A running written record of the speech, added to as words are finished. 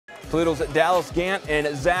Toledo's Dallas Gant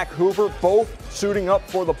and Zach Hoover both suiting up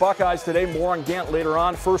for the Buckeyes today. More on Gant later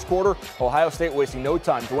on. First quarter, Ohio State wasting no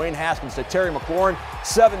time. Dwayne Haskins to Terry McLaurin,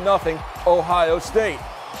 7-0 Ohio State.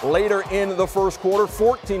 Later in the first quarter,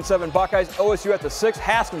 14-7 Buckeyes, OSU at the 6.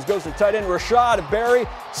 Haskins goes to tight end Rashad Berry,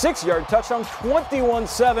 6-yard touchdown,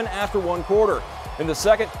 21-7 after one quarter. In the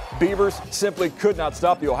second, Beavers simply could not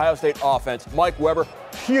stop the Ohio State offense. Mike Weber,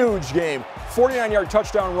 huge game. 49-yard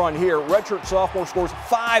touchdown run here. Redshirt sophomore scores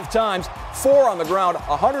 5 times, 4 on the ground,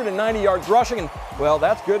 190 yards rushing, and, well,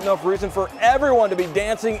 that's good enough reason for everyone to be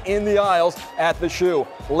dancing in the aisles at the shoe.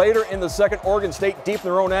 Later in the second, Oregon State deep in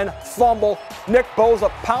their own end, fumble. Nick Bosa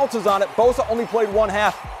pounces on it. Bosa only played one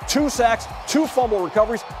half, 2 sacks, 2 fumble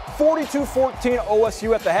recoveries, 42-14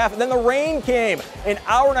 OSU at the half, and then the rain came. An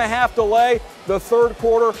hour-and-a-half delay. The third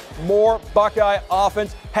quarter, more Buckeye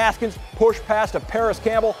offense. Haskins push pass to Paris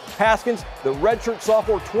Campbell. Haskins, the redshirt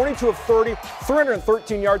sophomore, 22 of 30,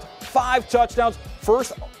 313 yards, 5 touchdowns.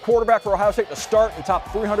 First quarterback for Ohio State to start and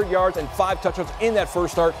top 300 yards and 5 touchdowns in that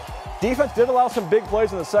first start. Defense did allow some big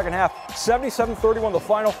plays in the second half. 77-31 the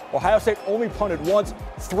final. Ohio State only punted once.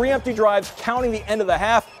 3 empty drives, counting the end of the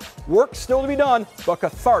half. Work still to be done, but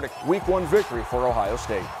cathartic Week 1 victory for Ohio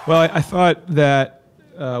State. Well, I thought that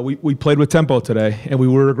we played with tempo today, and we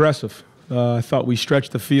were aggressive. I thought we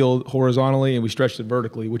stretched the field horizontally and we stretched it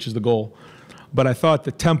vertically, which is the goal. But I thought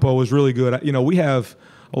the tempo was really good. You know, we have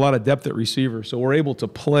a lot of depth at receiver, so we're able to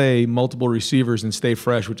play multiple receivers and stay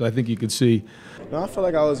fresh, which I think you could see. No, I feel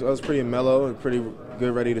like I was pretty mellow and pretty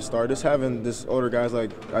good, ready to start. Just having this older guys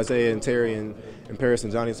like Isaiah and Terry and Paris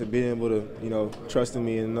and Johnny, so being able to, you know, trust in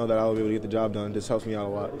me and know that I will be able to get the job done just helps me out a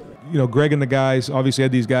lot. You know, Greg and the guys obviously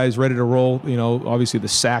had these guys ready to roll. You know, obviously the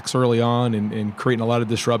sacks early on and creating a lot of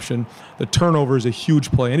disruption. The turnover is a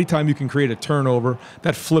huge play. Anytime you can create a turnover,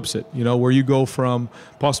 that flips it. You know, where you go from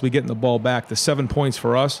possibly getting the ball back to 7 points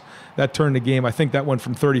for us, that turned the game. I think that went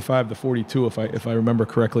from 35 to 42, if I remember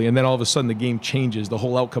correctly. And then all of a sudden the game changes. The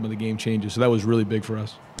whole outcome of the game changes. So that was really big for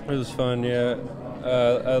us. It was fun, yeah.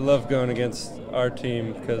 I love going against our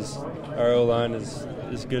team because our O-line is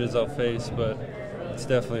as good as I'll face, but it's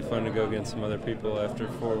definitely fun to go against some other people after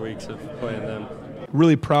 4 weeks of playing them.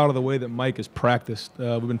 Really proud of the way that Mike has practiced.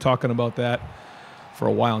 We've been talking about that for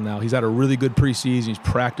a while now. He's had a really good preseason. He's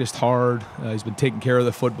practiced hard. He's been taking care of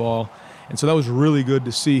the football. And so that was really good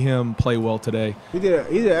to see him play well today. He did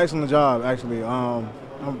an excellent job, actually.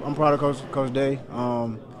 I'm proud of Coach Day.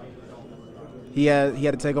 He had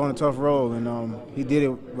to take on a tough role, and he did it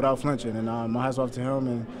without flinching. And my hats off to him,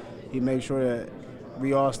 and he made sure that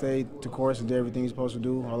we all stayed to course and did everything he's supposed to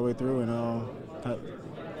do all the way through. And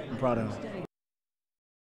I'm proud of him.